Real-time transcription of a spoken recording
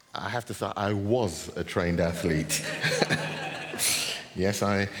I have to say, I was a trained athlete. Yes,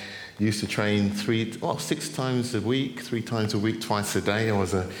 I used to train 6 times a week, 3 times a week, twice a day. I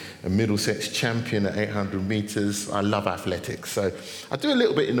was a Middlesex champion at 800 meters. I love athletics. So I do a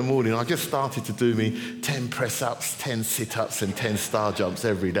little bit in the morning. I just started to do me 10 press-ups, 10 sit-ups, and 10 star jumps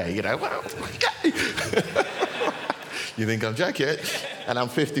every day. You know, well, you think I'm joking? And I'm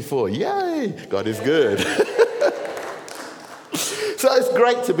 54. Yay! God is good. So it's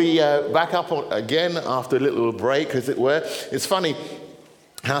great to be back up again after a little break, as it were. It's funny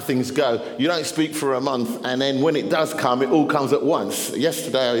how things go. You don't speak for a month, and then when it does come, it all comes at once.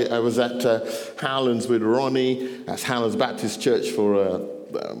 Yesterday, I was at Howlands with Ronnie. That's Howlands Baptist Church for,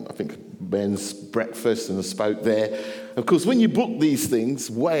 I think, men's breakfast, and I spoke there. Of course, when you book these things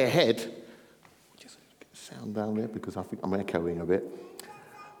way ahead, just get sound down there because I think I'm echoing a bit.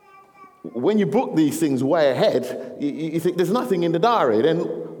 When you book these things way ahead, you think there's nothing in the diary. Then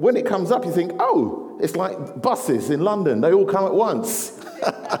when it comes up, you think, oh, it's like buses in London. They all come at once.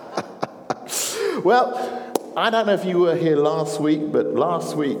 Well, I don't know if you were here last week, but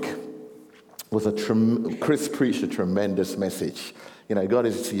last week was Chris preached a tremendous message. You know, God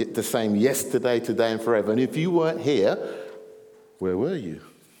is the same yesterday, today, and forever. And if you weren't here, where were you?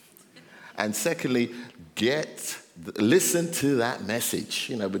 And secondly, listen to that message,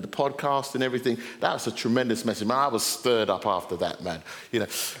 you know, with the podcast and everything. That was a tremendous message. Man, I was stirred up after that, man. You know,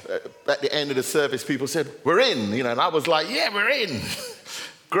 at the end of the service, people said, we're in, you know, and I was like, yeah, we're in.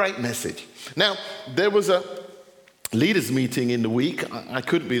 Great message. Now, there was a leaders meeting in the week. I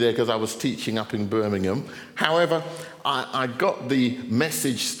couldn't be there because I was teaching up in Birmingham. However, I got the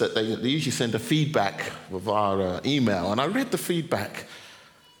message that they usually send a feedback with our email, and I read the feedback.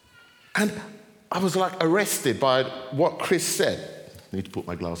 And I was like arrested by what Chris said. I need to put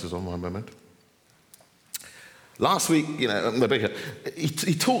my glasses on one moment. Last week, you know,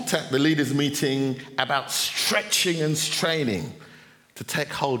 he talked at the leaders' meeting about stretching and straining to take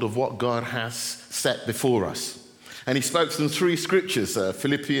hold of what God has set before us. And he spoke some 3 scriptures,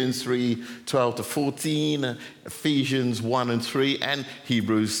 Philippians 3:12-14, Ephesians 1:3, and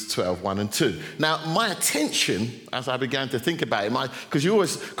Hebrews 12:1-2. Now, my attention, as I began to think about it, because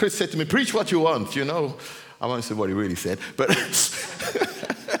Chris said to me, preach what you want, you know. I won't say what he really said, but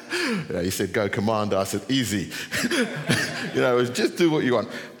he said, go commander. I said, easy. You know, just do what you want.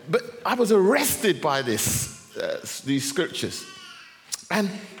 But I was arrested by these scriptures. And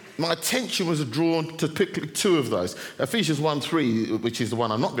my attention was drawn to pick 2 of those. Ephesians 1:3, which is the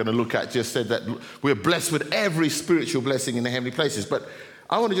one I'm not going to look at, just said that we're blessed with every spiritual blessing in the heavenly places. But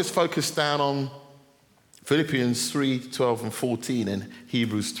I want to just focus down on Philippians 3:12-14 and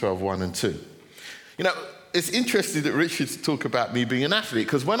Hebrews 12:1-2. You know, it's interesting that Richard's talk about me being an athlete,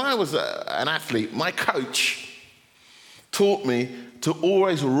 because when I was an athlete, my coach taught me to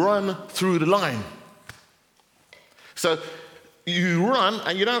always run through the line. So you run,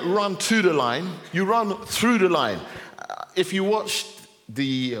 and you don't run to the line, you run through the line. If you watched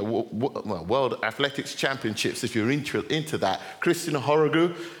the World Athletics Championships, if you're into that, Christina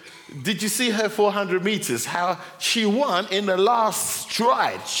Horoglu, did you see her 400 meters? How she won in the last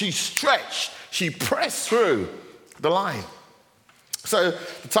stride. She stretched, she pressed through the line. So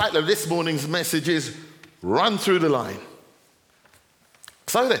the title of this morning's message is Run Through the Line.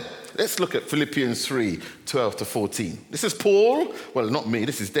 So then, let's look at Philippians 3:12-14. This is Paul. Well, not me.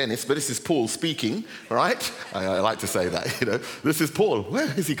 This is Dennis, but this is Paul speaking. All right? I like to say that. You know, this is Paul. Where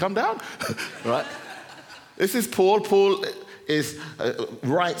has he come down? All right? This is Paul. Paul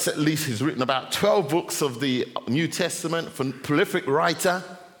writes at least. He's written about 12 books of the New Testament. Prolific writer,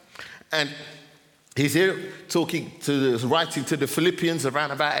 and he's here writing to the Philippians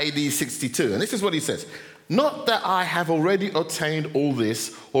around about AD 62. And this is what he says. Not that I have already obtained all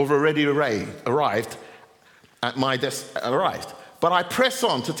this or have already arrived at my arrived, but I press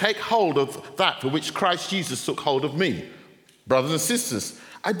on to take hold of that for which Christ Jesus took hold of me. Brothers and sisters,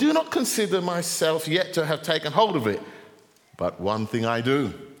 I do not consider myself yet to have taken hold of it, but one thing I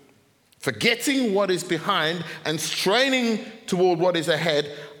do, forgetting what is behind and straining toward what is ahead,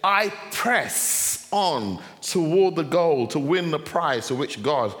 I press on toward the goal to win the prize for which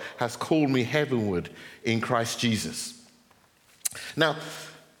God has called me heavenward in Christ Jesus. Now,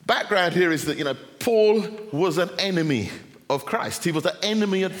 background here is that, you know, Paul was an enemy of Christ. He was an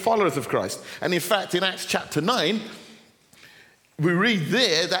enemy and followers of Christ. And in fact, in Acts chapter 9, we read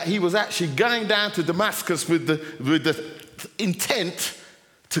there that he was actually going down to Damascus with the intent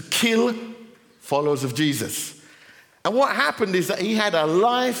to kill followers of Jesus. And what happened is that he had a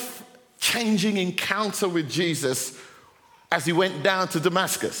life-changing encounter with Jesus as he went down to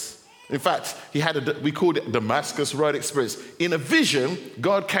Damascus. In fact, we called it Damascus Road experience. In a vision,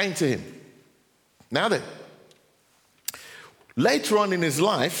 God came to him. Now then, later on in his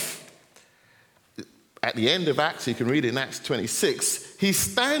life, at the end of Acts, you can read it in Acts 26, he's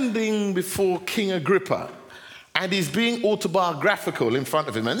standing before King Agrippa, and he's being autobiographical in front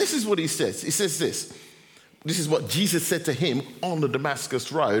of him. And this is what he says. He says this. This is what Jesus said to him on the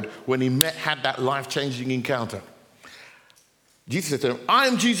Damascus Road when he had that life-changing encounter. Jesus said to him, I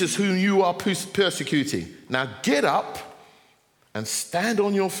am Jesus whom you are persecuting. Now get up and stand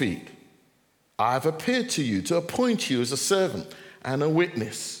on your feet. I have appeared to you to appoint you as a servant and a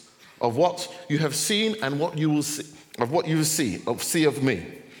witness of what you have seen and what you will see, of what you see of me.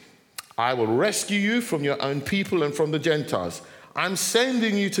 I will rescue you from your own people and from the Gentiles. I'm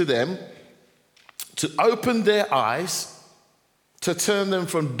sending you to them to open their eyes, to turn them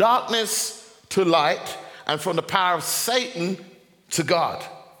from darkness to light, and from the power of Satan to God,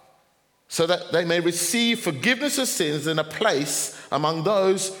 so that they may receive forgiveness of sins and a place among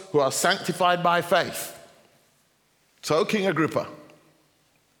those who are sanctified by faith. So, King Agrippa,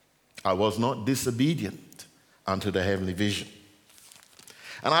 I was not disobedient unto the heavenly vision.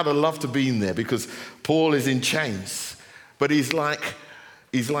 And I'd have loved to be in there because Paul is in chains, but he's better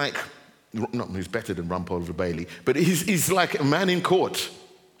than Rumpole Bailey, but he's like a man in court.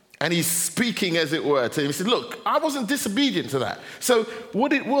 And he's speaking, as it were, to him. He said, look, I wasn't disobedient to that. So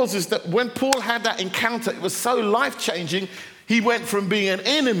what it was is that when Paul had that encounter, it was so life-changing, he went from being an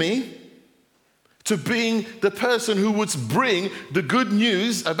enemy to being the person who would bring the good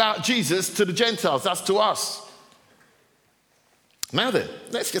news about Jesus to the Gentiles. That's to us. Now then,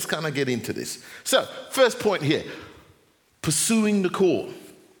 let's just kind of get into this. So, first point here, pursuing the call.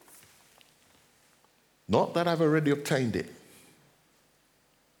 Not that I've already obtained it.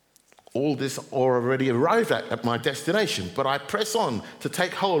 All this or already arrived at my destination, but I press on to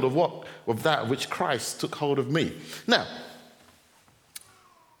take hold of that which Christ took hold of me. Now,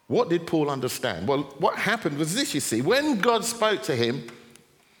 what did Paul understand? Well, what happened was this, you see. When God spoke to him,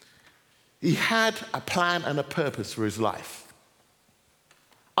 he had a plan and a purpose for his life.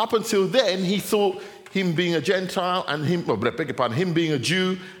 Up until then, he thought him being a Gentile and him being a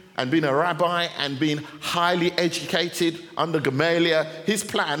Jew and being a rabbi and being highly educated under Gamaliel, his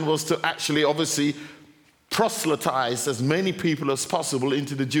plan was to actually, obviously, proselytize as many people as possible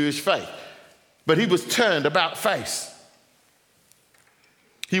into the Jewish faith. But he was turned about face.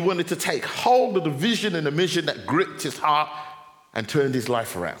 He wanted to take hold of the vision and the mission that gripped his heart and turned his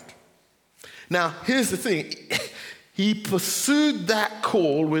life around. Now, here's the thing. He pursued that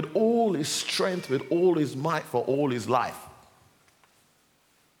call with all his strength, with all his might, for all his life.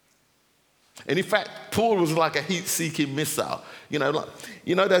 And in fact, Paul was like a heat-seeking missile.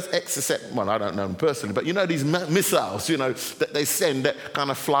 Those exocet, well, I don't know them personally, but these missiles, that they send that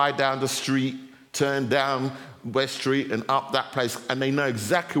kind of fly down the street, turn down West Street and up that place, and they know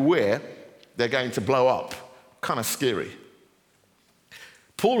exactly where they're going to blow up. Kind of scary.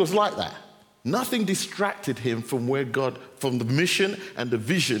 Paul was like that. Nothing distracted him from the mission and the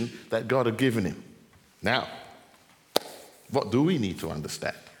vision that God had given him. Now, what do we need to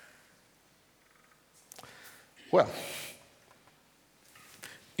understand? Well,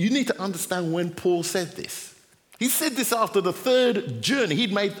 you need to understand when Paul said this. He said this after the third journey.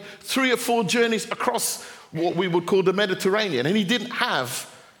 He'd made 3 or 4 journeys across what we would call the Mediterranean, and he didn't have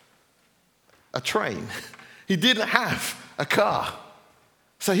a train. He didn't have a car.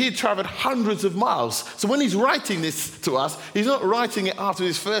 So he traveled hundreds of miles. So when he's writing this to us, he's not writing it after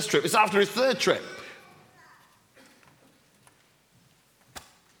his first trip. It's after his third trip.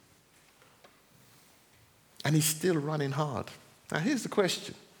 And he's still running hard. Now here's the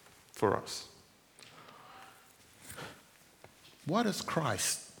question for us. What has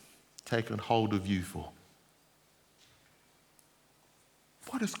Christ taken hold of you for?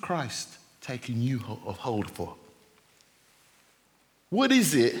 What has Christ taken you hold for? What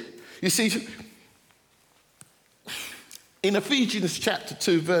is it? You see, in Ephesians chapter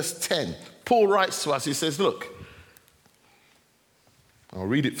 2, verse 10, Paul writes to us, he says, look, I'll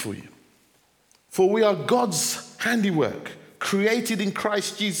read it for you. For we are God's handiwork, created in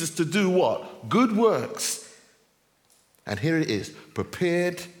Christ Jesus to do what? Good works. And here it is,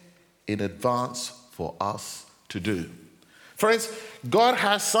 prepared in advance for us to do. Friends, God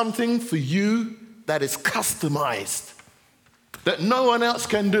has something for you that is customized, that no one else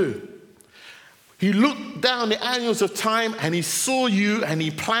can do. He looked down the annals of time and he saw you and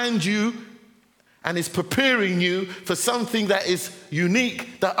he planned you and is preparing you for something that is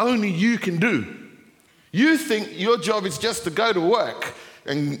unique that only you can do. You think your job is just to go to work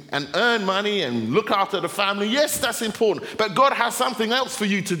and earn money and look after the family. Yes, that's important. But God has something else for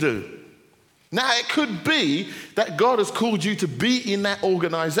you to do. Now, it could be that God has called you to be in that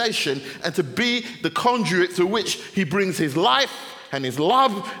organization and to be the conduit through which he brings his life and his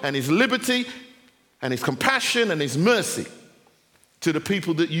love and his liberty and his compassion and his mercy to the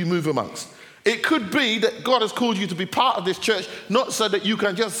people that you move amongst. It could be that God has called you to be part of this church, not so that you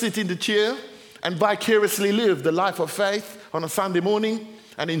can just sit in the chair and vicariously live the life of faith on a Sunday morning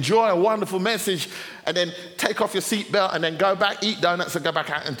and enjoy a wonderful message and then take off your seatbelt and then go back, eat donuts and go back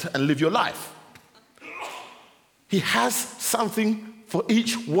out and live your life. He has something for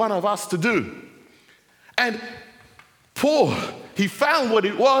each one of us to do. And Paul, he found what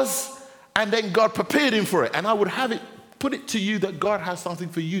it was, and then God prepared him for it. And I would put it to you that God has something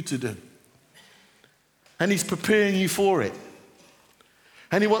for you to do. And he's preparing you for it.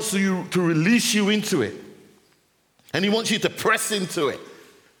 And he wants to release you into it. And he wants you to press into it.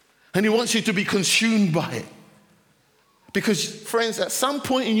 And he wants you to be consumed by it. Because, friends, at some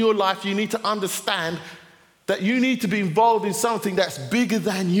point in your life, you need to understand that you need to be involved in something that's bigger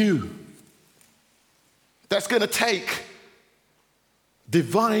than you. That's going to take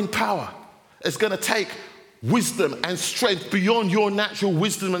divine power. It's going to take wisdom and strength beyond your natural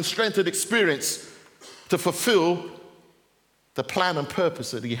wisdom and strength and experience to fulfill the plan and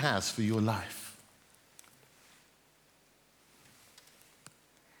purpose that he has for your life.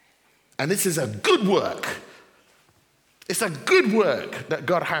 And this is a good work. It's a good work that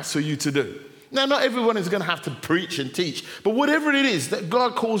God has for you to do. Now, not everyone is going to have to preach and teach, but whatever it is that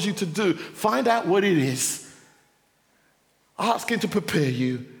God calls you to do, find out what it is, ask him to prepare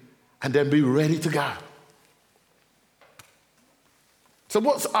you, and then be ready to go. So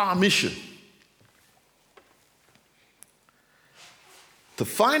what's our mission? To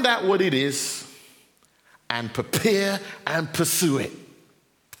find out what it is and prepare and pursue it.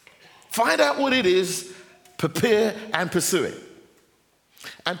 Find out what it is, prepare and pursue it.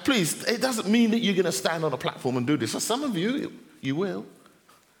 And please, it doesn't mean that you're going to stand on a platform and do this. For some of you, you will.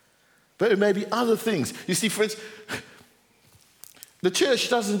 But it may be other things. You see, friends, the church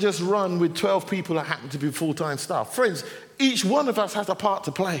doesn't just run with 12 people that happen to be full-time staff. Friends, each one of us has a part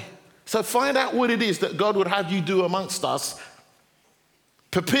to play. So find out what it is that God would have you do amongst us.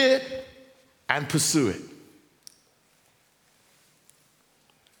 Prepare and pursue it.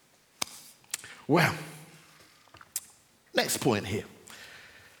 Well, next point here.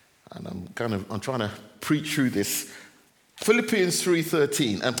 And I'm trying to preach through this. Philippians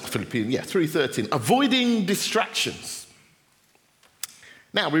 3:13. 3:13. Avoiding distractions.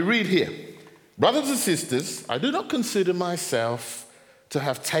 Now we read here, brothers and sisters, I do not consider myself to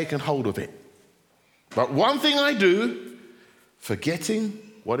have taken hold of it. But one thing I do, forgetting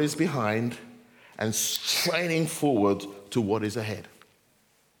what is behind and straining forward to what is ahead.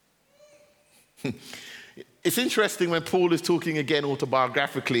 It's interesting when Paul is talking again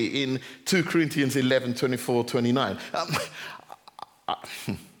autobiographically in 2 Corinthians 11, 24, 29.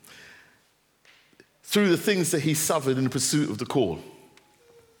 Through the things that he suffered in the pursuit of the call.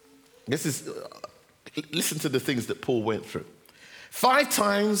 Listen to the things that Paul went through. 5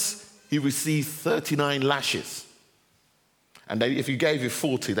 times he received 39 lashes. And if you gave you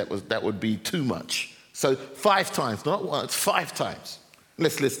 40, that would be too much. So 5 times, not once, 5 times.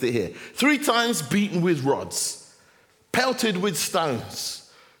 Let's list it here. 3 times beaten with rods, pelted with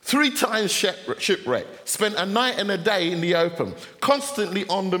stones, 3 times shipwrecked, spent a night and a day in the open, constantly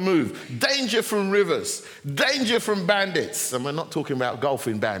on the move, danger from rivers, danger from bandits. And we're not talking about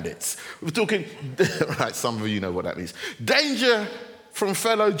golfing bandits. We're talking, right, some of you know what that means. Danger from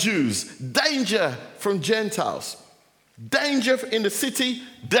fellow Jews, danger from Gentiles, danger in the city,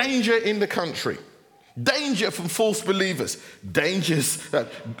 danger in the country. Danger from false believers, dangers,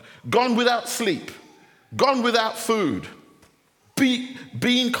 gone without sleep, gone without food,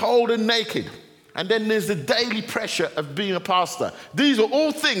 being cold and naked. And then there's the daily pressure of being a pastor. These are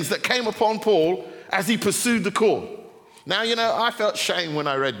all things that came upon Paul as he pursued the call. Now, I felt shame when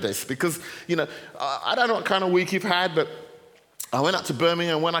I read this because, I don't know what kind of week you've had, but I went up to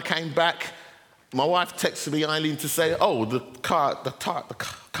Birmingham. When I came back, my wife texted me, Eileen, to say, oh, the car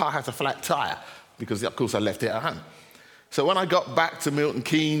has a flat tire. Because, of course, I left it at home. So when I got back to Milton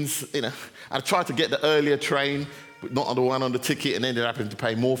Keynes, I tried to get the earlier train, but not on the one on the ticket, and ended up having to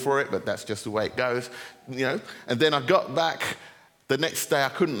pay more for it, but that's just the way it goes, And then I got back the next day. I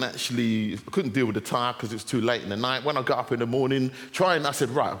couldn't deal with the tire because it was too late in the night. When I got up in the morning, I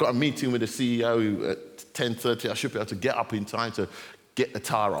said, right, I've got a meeting with the CEO at 10:30. I should be able to get up in time to get the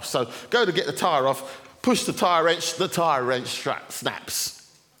tire off. So go to get the tire off, push the tire wrench snaps.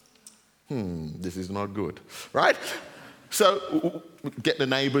 This is not good, right? So we get the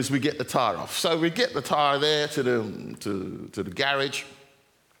neighbors, we get the tire off. So we get the tire there to the garage.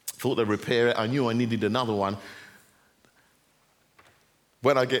 Thought they'd repair it. I knew I needed another one.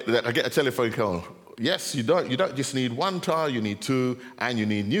 When I get a telephone call. Yes, you don't just need one tire, you need two, and you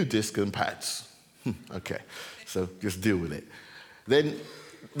need new disc and pads. Okay, so just deal with it. Then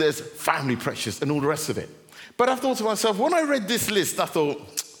there's family pressures and all the rest of it. But I thought to myself, when I read this list, I thought,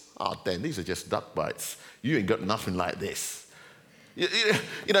 oh, Dan, these are just duck bites. You ain't got nothing like this. You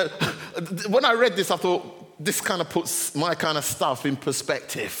know, when I read this, I thought, this kind of puts my kind of stuff in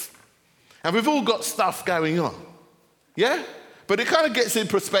perspective. And we've all got stuff going on. Yeah? But it kind of gets in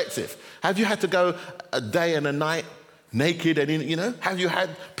perspective. Have you had to go a day and a night naked and have you had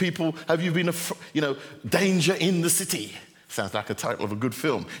people, have you been, danger in the city? Sounds like a title of a good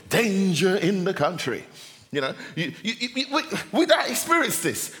film. Danger in the country. We don't experience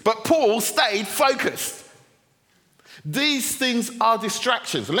this. But Paul stayed focused. These things are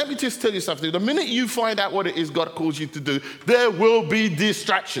distractions. Let me just tell you something. The minute you find out what it is God calls you to do, there will be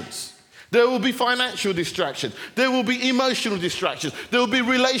distractions. There will be financial distractions. There will be emotional distractions. There will be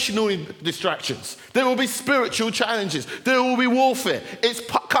relational distractions. There will be spiritual challenges. There will be warfare. It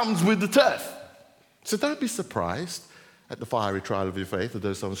comes with the turf. So don't be surprised at the fiery trial of your faith,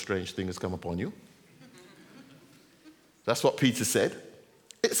 although some strange thing has come upon you. That's what Peter said.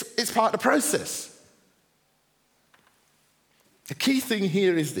 It's part of the process. The key thing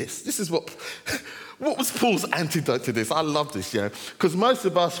here is this. This is what was Paul's antidote to this? I love this, because most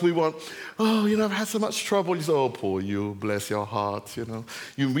of us, we want, I've had so much trouble. You say, oh, Paul, you bless your heart,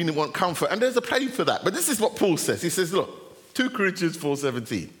 You really want comfort. And there's a place for that. But this is what Paul says. He says, look, 2 Corinthians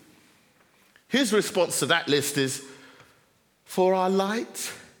 4:17. His response to that list is, for our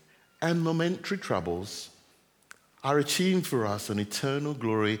light and momentary troubles are achieving for us an eternal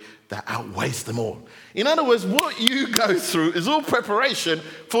glory that outweighs them all. In other words, what you go through is all preparation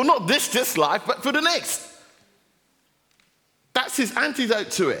for not this life, but for the next. That's his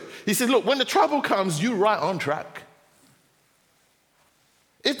antidote to it. He says, look, when the trouble comes, you're right on track.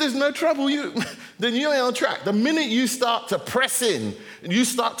 If there's no trouble, then you ain't on track. The minute you start to press in, you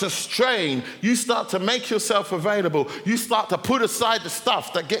start to strain, you start to make yourself available, you start to put aside the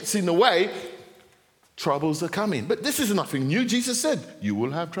stuff that gets in the way, troubles are coming. But this is nothing new. Jesus said, you will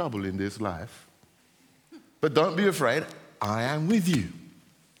have trouble in this life. But don't be afraid. I am with you.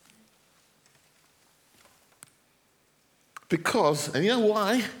 Because, and you know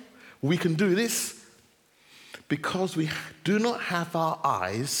why we can do this? Because we do not have our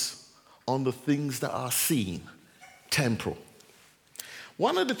eyes on the things that are seen, temporal.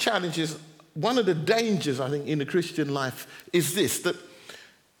 One of the challenges, one of the dangers, I think, in the Christian life is this, that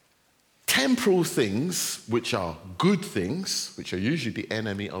temporal things, which are good things, which are usually the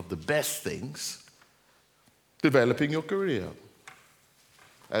enemy of the best things, developing your career.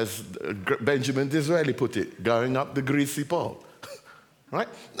 As Benjamin Disraeli put it, going up the greasy pole. Right?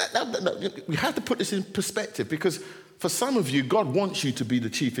 Now, we have to put this in perspective, because for some of you, God wants you to be the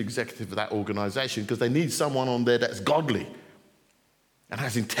chief executive of that organization because they need someone on there that's godly and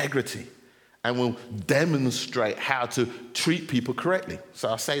has integrity and will demonstrate how to treat people correctly.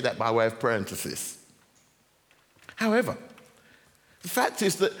 So I say that by way of parenthesis. However, the fact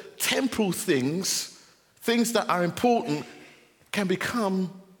is that temporal things that are important, can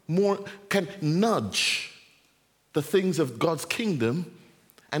become more, can nudge the things of God's kingdom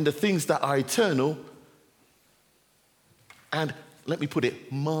and the things that are eternal, and let me put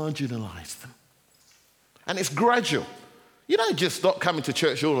it, marginalize them. And it's gradual. You don't just stop coming to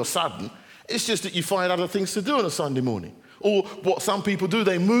church all of a sudden. It's just that you find other things to do on a Sunday morning. Or what some people do,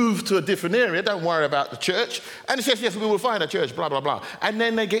 they move to a different area, don't worry about the church, and it says, yes, we will find a church, blah, blah, blah. And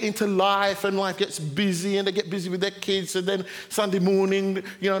then they get into life, and life gets busy, and they get busy with their kids, and then Sunday morning,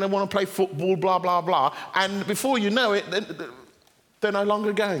 they want to play football, blah, blah, blah. And before you know it, they're no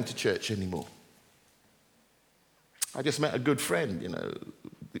longer going to church anymore. I just met a good friend,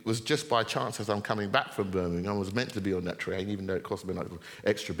 It was just by chance as I'm coming back from Birmingham. I was meant to be on that train, even though it cost me an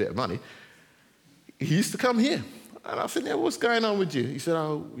extra bit of money. He used to come here. And I said, what's going on with you? He said,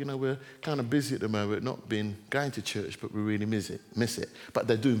 we're kind of busy at the moment, not been going to church, but we really miss it. But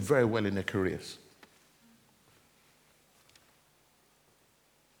they're doing very well in their careers.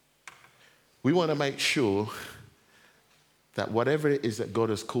 We want to make sure that whatever it is that God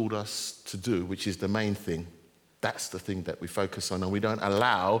has called us to do, which is the main thing, that's the thing that we focus on. And we don't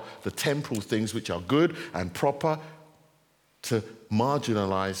allow the temporal things, which are good and proper, to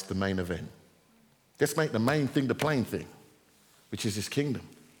marginalize the main event. Let's make the main thing the plain thing, which is his kingdom.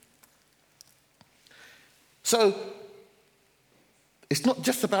 So, it's not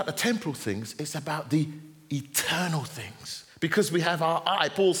just about the temporal things, it's about the eternal things. Because we have our eye,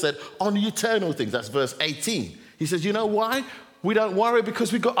 Paul said, on the eternal things. That's verse 18. He says, you know why? We don't worry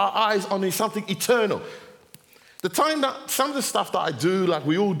because we've got our eyes on something eternal. The time that some of the stuff that I do, like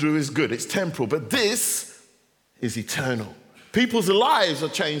we all do, is good. It's temporal. But this is eternal. People's lives are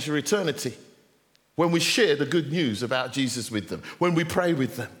changed for eternity when we share the good news about Jesus with them, when we pray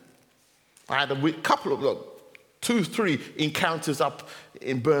with them. I had a couple of, 2, 3 encounters up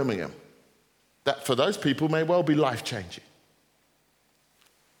in Birmingham that for those people may well be life-changing.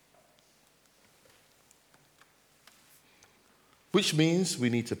 Which means we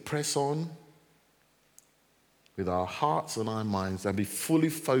need to press on with our hearts and our minds and be fully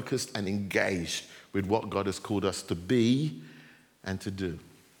focused and engaged with what God has called us to be and to do.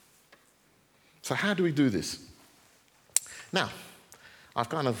 So how do we do this? Now, I've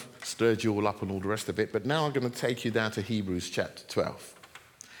kind of stirred you all up and all the rest of it, but now I'm going to take you down to Hebrews chapter 12.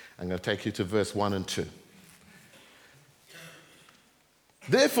 I'm going to take you to verse 1 and 2.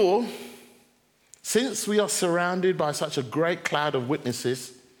 Therefore, since we are surrounded by such a great cloud of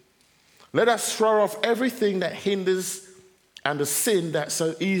witnesses, let us throw off everything that hinders and the sin that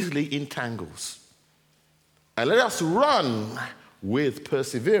so easily entangles. And let us run with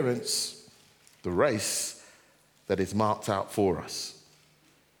perseverance the race that is marked out for us,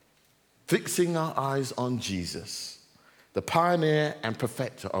 fixing our eyes on Jesus, the pioneer and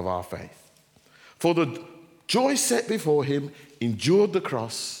perfecter of our faith. For the joy set before him endured the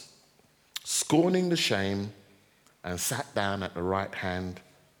cross, scorning the shame, and sat down at the right hand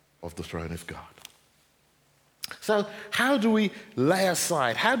of the throne of God. So how do we lay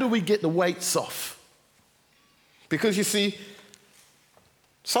aside? How do we get the weights off? Because you see,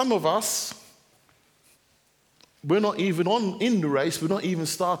 some of us, we're not even in the race, we're not even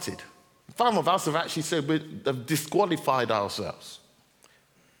started. Some of us have actually said we've disqualified ourselves.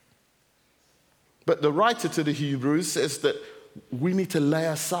 But the writer to the Hebrews says that we need to lay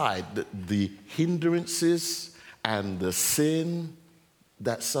aside the hindrances and the sin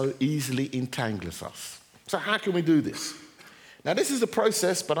that so easily entangles us. So how can we do this? Now this is a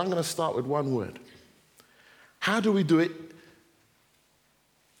process, but I'm going to start with one word. How do we do it?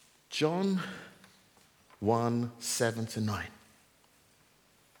 John 1, 7-9.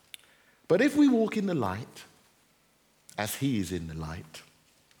 But if we walk in the light, as he is in the light,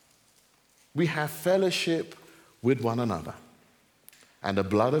 we have fellowship with one another. And the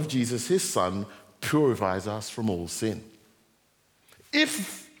blood of Jesus, his son, purifies us from all sin.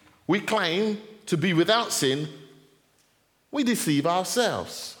 If we claim to be without sin, we deceive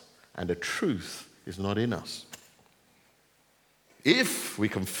ourselves, and the truth is not in us. If we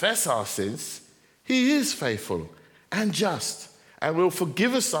confess our sins, he is faithful and just, and will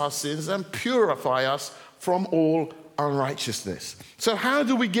forgive us our sins and purify us from all unrighteousness. So how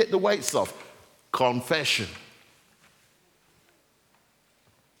do we get the weights off? Confession.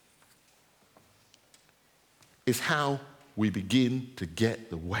 Is how we begin to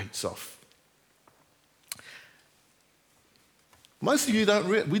get the weights off. Most of you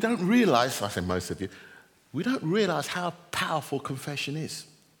we don't realize, I say most of you, we don't realize how powerful confession is.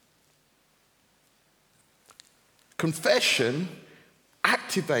 Confession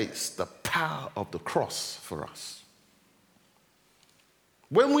activates the power of the cross for us.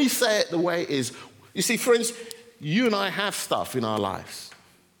 When we say it the way it is, you see, friends, you and I have stuff in our lives.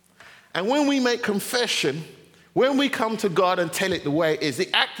 And when we make confession, when we come to God and tell it the way it is,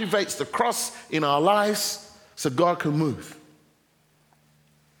 it activates the cross in our lives so God can move.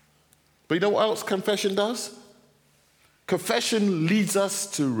 But you know what else confession does? Confession leads us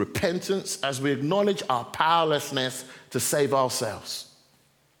to repentance as we acknowledge our powerlessness to save ourselves.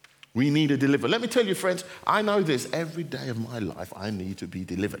 We need a deliverer. Let me tell you, friends, I know this. Every day of my life, I need to be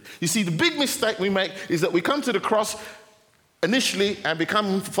delivered. You see, the big mistake we make is that we come to the cross initially and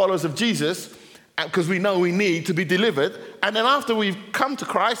become followers of Jesus because we know we need to be delivered. And then after we've come to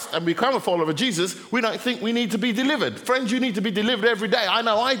Christ and become a follower of Jesus, we don't think we need to be delivered. Friends, you need to be delivered every day. I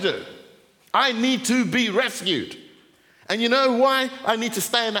know I do. I need to be rescued. And you know why I need to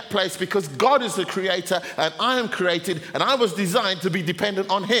stay in that place? Because God is the creator and I am created and I was designed to be dependent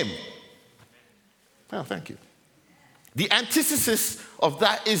on him. Oh, thank you. The antithesis of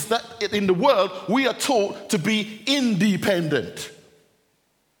that is that in the world, we are taught to be independent.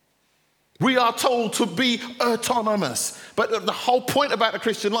 We are told to be autonomous. But the whole point about the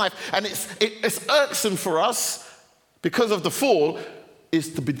Christian life, and it's irksome for us because of the fall,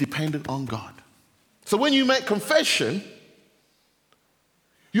 is to be dependent on God. So when you make confession,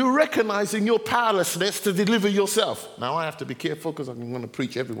 you're recognizing your powerlessness to deliver yourself. Now, I have to be careful because I'm going to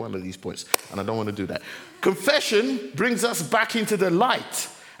preach every one of these points, and I don't want to do that. Confession brings us back into the light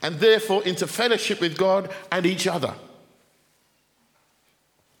and therefore into fellowship with God and each other.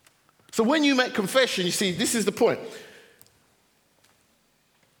 So when you make confession, you see, this is the point.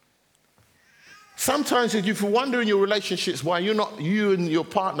 Sometimes if you wonder in your relationships why you and your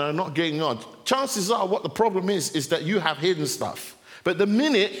partner are not getting on, chances are what the problem is that you have hidden stuff. But the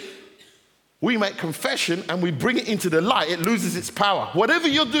minute we make confession and we bring it into the light, it loses its power. Whatever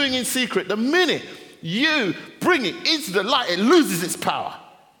you're doing in secret, the minute you bring it into the light, it loses its power.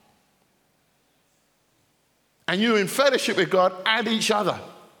 And you're in fellowship with God and each other.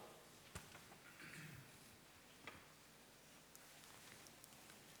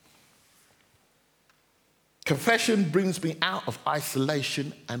 Confession brings me out of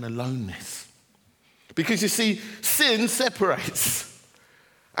isolation and aloneness. Because you see, sin separates.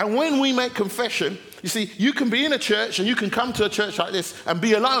 And when we make confession, you see, you can be in a church and you can come to a church like this and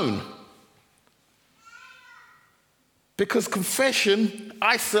be alone. Because confession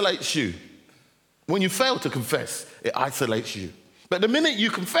isolates you. When you fail to confess, it isolates you. But the minute you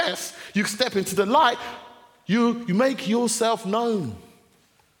confess, you step into the light, you make yourself known.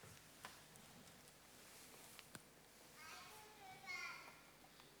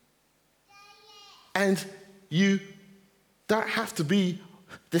 And you don't have to be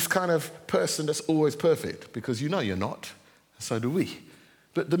this kind of person that's always perfect, because you know you're not. So do we.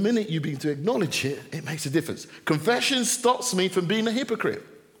 But the minute you begin to acknowledge it, it makes a difference. Confession stops me from being a hypocrite.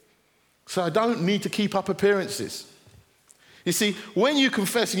 So I don't need to keep up appearances. You see, when you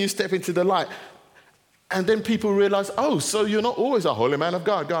confess and you step into the light, and then people realize, oh, so you're not always a holy man of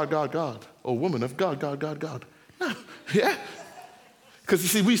God, or woman of God. No, yeah. Because you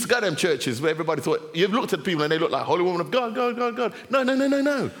see, we used to go to them churches where everybody thought, you've looked at people and they look like holy woman of God.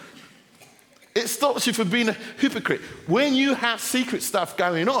 No. It stops you from being a hypocrite. When you have secret stuff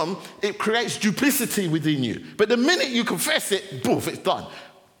going on, it creates duplicity within you. But the minute you confess it, boof, it's done.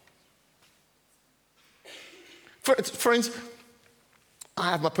 Friends,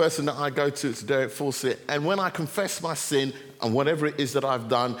 I have my person that I go to, it's Derek Fawcett, and when I confess my sin and whatever it is that I've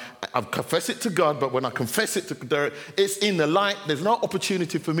done, I confess it to God, but when I confess it to Derek, it's in the light. There's no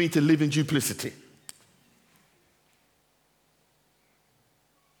opportunity for me to live in duplicity.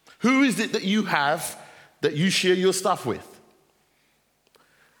 Who is it that you have that you share your stuff with?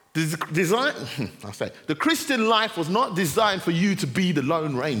 The Christian life was not designed for you to be the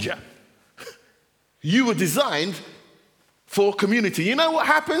Lone Ranger. You were designed for community. You know what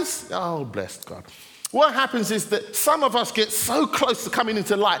happens? Oh, bless God. What happens is that some of us get so close to coming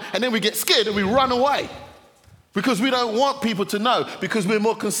into light, and then we get scared and we run away because we don't want people to know, because we're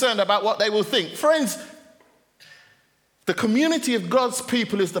more concerned about what they will think. Friends, the community of God's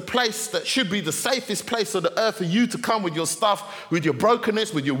people is the place that should be the safest place on the earth for you to come with your stuff, with your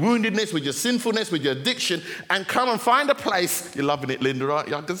brokenness, with your woundedness, with your sinfulness, with your addiction, and come and find a place. You're loving it, Linda,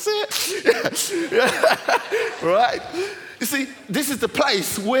 right? I can see it. Yeah. Right? You see, this is the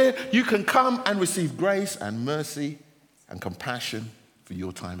place where you can come and receive grace and mercy and compassion for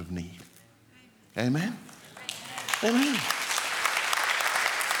your time of need. Amen? Amen.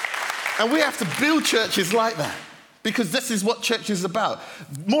 And we have to build churches like that, because this is what church is about.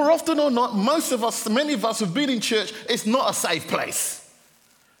 More often or not, many of us who've been in church, it's not a safe place.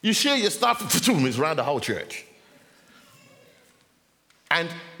 You share your stuff, it's around the whole church. And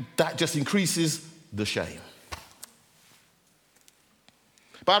that just increases the shame.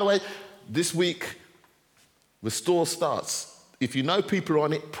 By the way, this week, the store starts. If you know people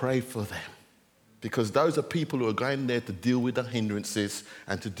on it, pray for them. Because those are people who are going there to deal with the hindrances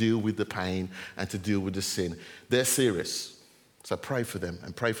and to deal with the pain and to deal with the sin. They're serious. So pray for them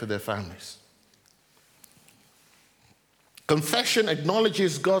and pray for their families. Confession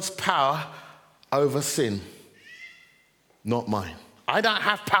acknowledges God's power over sin, not mine. I don't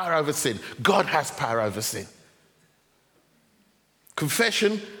have power over sin. God has power over sin.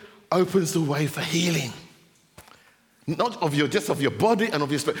 Confession opens the way for healing. Not just of your body and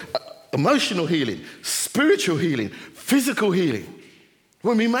of your spirit. Emotional healing, spiritual healing, physical healing.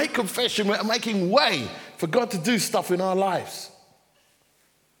 When we make confession, we're making way for God to do stuff in our lives.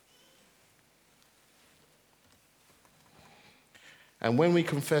 And when we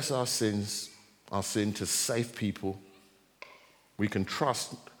confess our sin to safe people, we can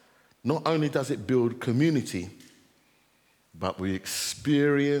trust. Not only does it build community, but we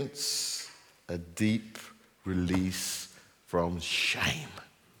experience a deep release from shame.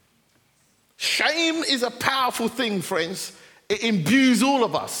 Shame is a powerful thing, friends. It imbues all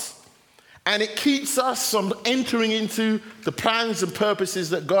of us. And it keeps us from entering into the plans and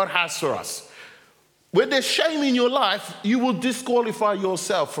purposes that God has for us. When there's shame in your life, you will disqualify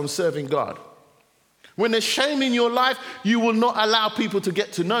yourself from serving God. When there's shame in your life, you will not allow people to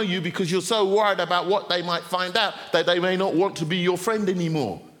get to know you because you're so worried about what they might find out that they may not want to be your friend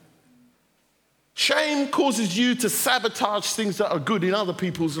anymore. Shame causes you to sabotage things that are good in other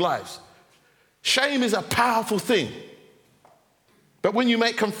people's lives. Shame is a powerful thing. But when you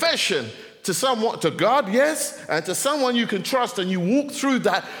make confession to God, yes, and to someone you can trust, and you walk through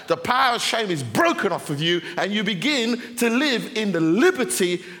that, the power of shame is broken off of you, and you begin to live in the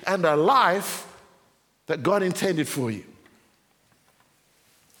liberty and the life that God intended for you.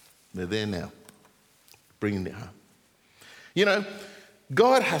 They're there now, bringing it home. You know,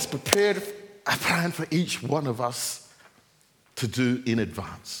 God has prepared a plan for each one of us to do in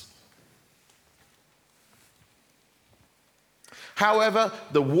advance. However,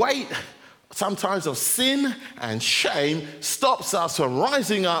 the weight sometimes of sin and shame stops us from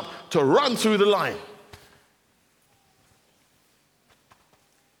rising up to run through the line.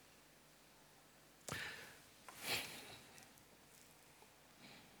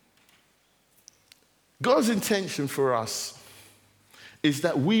 God's intention for us is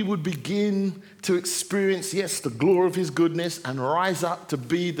that we would begin to experience, yes, the glory of his goodness and rise up to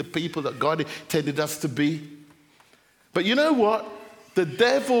be the people that God intended us to be. But you know what? The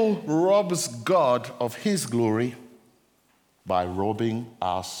devil robs God of his glory by robbing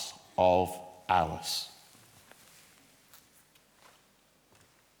us of ours.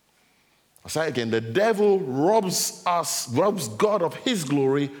 I'll say it again. The devil robs God of his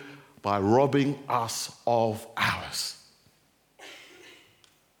glory by robbing us of ours.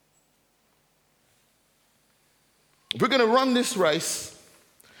 If we're going to run this race,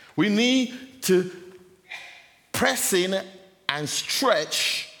 we need to press in and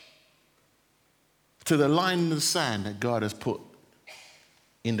stretch to the line in the sand that God has put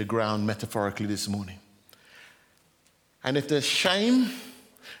in the ground metaphorically this morning. And if there's shame,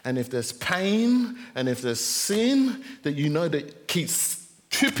 and if there's pain, and if there's sin that you know that keeps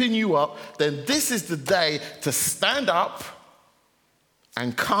tripping you up, then this is the day to stand up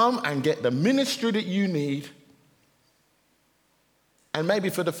and come and get the ministry that you need, and maybe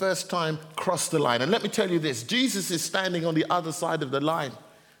for the first time cross the line. And let me tell you this, Jesus is standing on the other side of the line.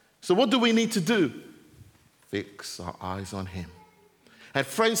 So what do we need to do? Fix our eyes on him. And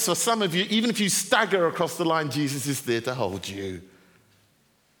friends, for some of you, even if you stagger across the line, Jesus is there to hold you.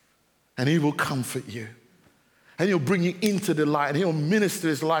 And he will comfort you. And he'll bring you into the light, and he'll minister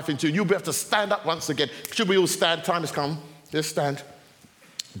his life into you. And you'll be able to stand up once again. Should we all stand? Time has come. Let's stand.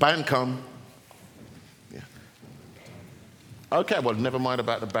 Band come. Yeah. Okay, well, never mind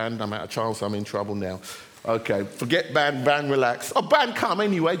about the band. I'm out of chance. I'm in trouble now. Okay, forget band, relax. Oh, band come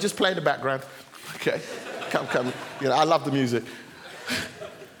anyway. Just play in the background. Okay, come. You know, I love the music.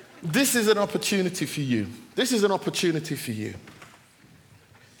 This is an opportunity for you. This is an opportunity for you.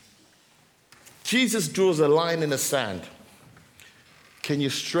 Jesus draws a line in the sand. Can you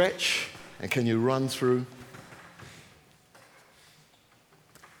stretch and can you run through?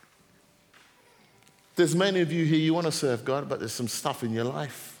 There's many of you here, you want to serve God, but there's some stuff in your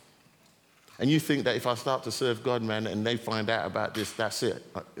life. And you think that if I start to serve God, man, and they find out about this, that's it.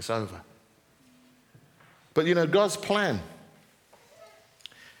 It's over. But you know, God's plan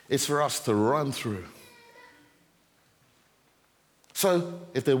is for us to run through. So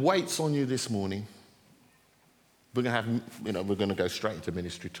if there are weights on you this morning, we're going to go straight into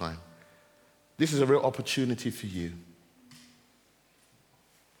ministry time. This is a real opportunity for you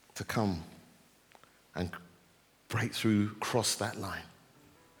to come and break through, cross that line.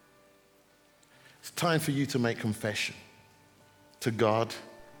 It's time for you to make confession to God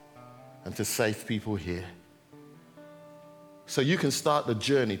and to safe people here, so you can start the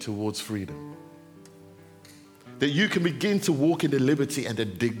journey towards freedom. That you can begin to walk in the liberty and the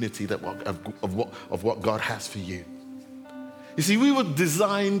dignity of what God has for you. You see, we were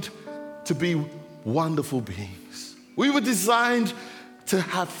designed to be wonderful beings. We were designed to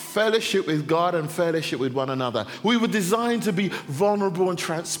have fellowship with God and fellowship with one another. We were designed to be vulnerable and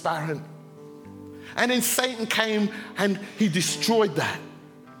transparent. And then Satan came and he destroyed that.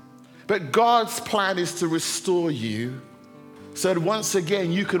 But God's plan is to restore you, so that once again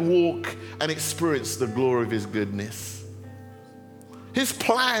you can walk and experience the glory of his goodness. His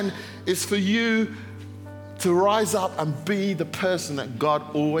plan is for you to rise up and be the person that God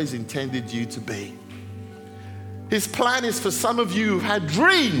always intended you to be. His plan is for some of you who've had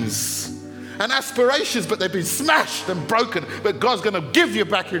dreams and aspirations, but they've been smashed and broken. But God's going to give you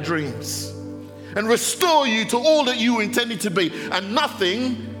back your dreams and restore you to all that you were intended to be. And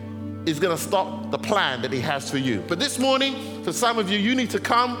nothing is going to stop the plan that he has for you. But this morning, for some of you, you need to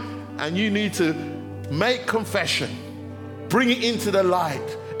come and you need to make confession. Bring it into the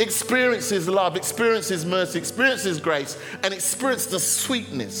light. Experience his love, experience his mercy, experience his grace, and experience the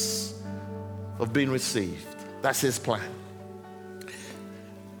sweetness of being received. That's his plan.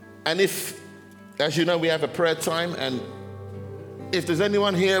 And if, as you know, we have a prayer time, and if there's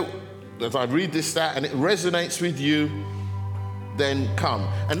anyone here as I read this, that, and it resonates with you, then come.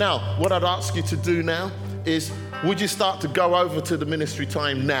 And now, what I'd ask you to do now is, would you start to go over to the ministry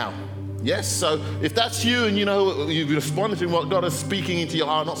time now? Yes, so if that's you and you know you've responded to what God is speaking into your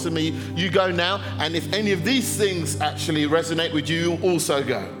heart, not to me, you go now. And if any of these things actually resonate with you, you also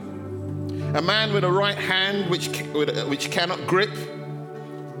go. A man with a right hand which cannot grip,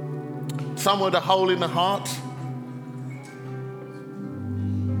 someone with a hole in the heart,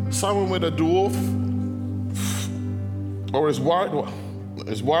 someone with a dwarf, or is worried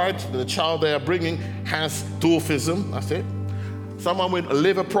that the child they are bringing has dwarfism, that's it. Someone with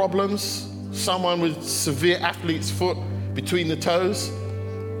liver problems, someone with severe athlete's foot between the toes,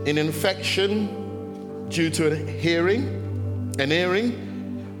 an infection due to an earring,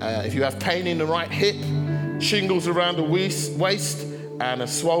 if you have pain in the right hip, shingles around the waist, and a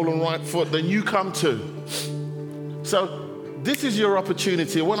swollen right foot, then you come too. So this is your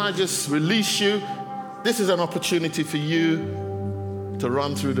opportunity. When I just release you, this is an opportunity for you to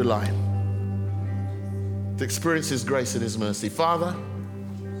run through the line, to experience His grace and His mercy. Father,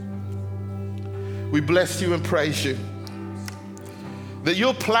 we bless you and praise you that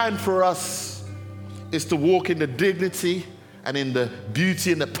your plan for us is to walk in the dignity and in the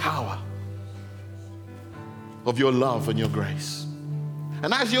beauty and the power of your love and your grace.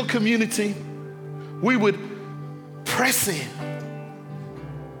 And as your community, we would press in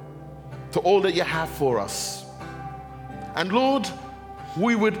to all that you have for us. And Lord,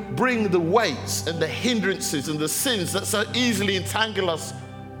 we would bring the weights and the hindrances and the sins that so easily entangle us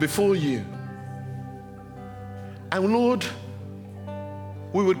before you. And Lord,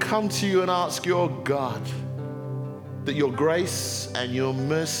 we would come to you and ask your God that your grace and your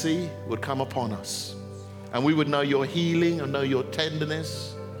mercy would come upon us. And we would know your healing and know your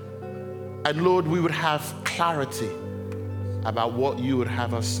tenderness. And Lord, we would have clarity about what you would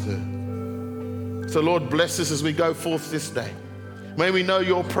have us do. So Lord, bless us as we go forth this day. May we know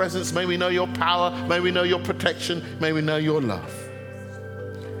your presence. May we know your power. May we know your protection. May we know your love.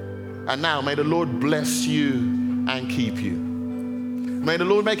 And now may the Lord bless you and keep you. May the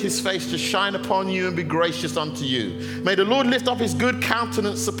Lord make his face to shine upon you and be gracious unto you. May the Lord lift up his good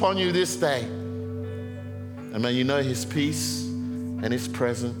countenance upon you this day. And may you know his peace and his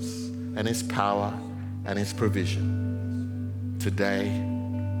presence and his power and his provision today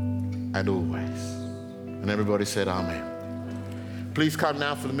and always. And everybody said amen. Please come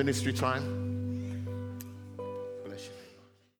now for the ministry time.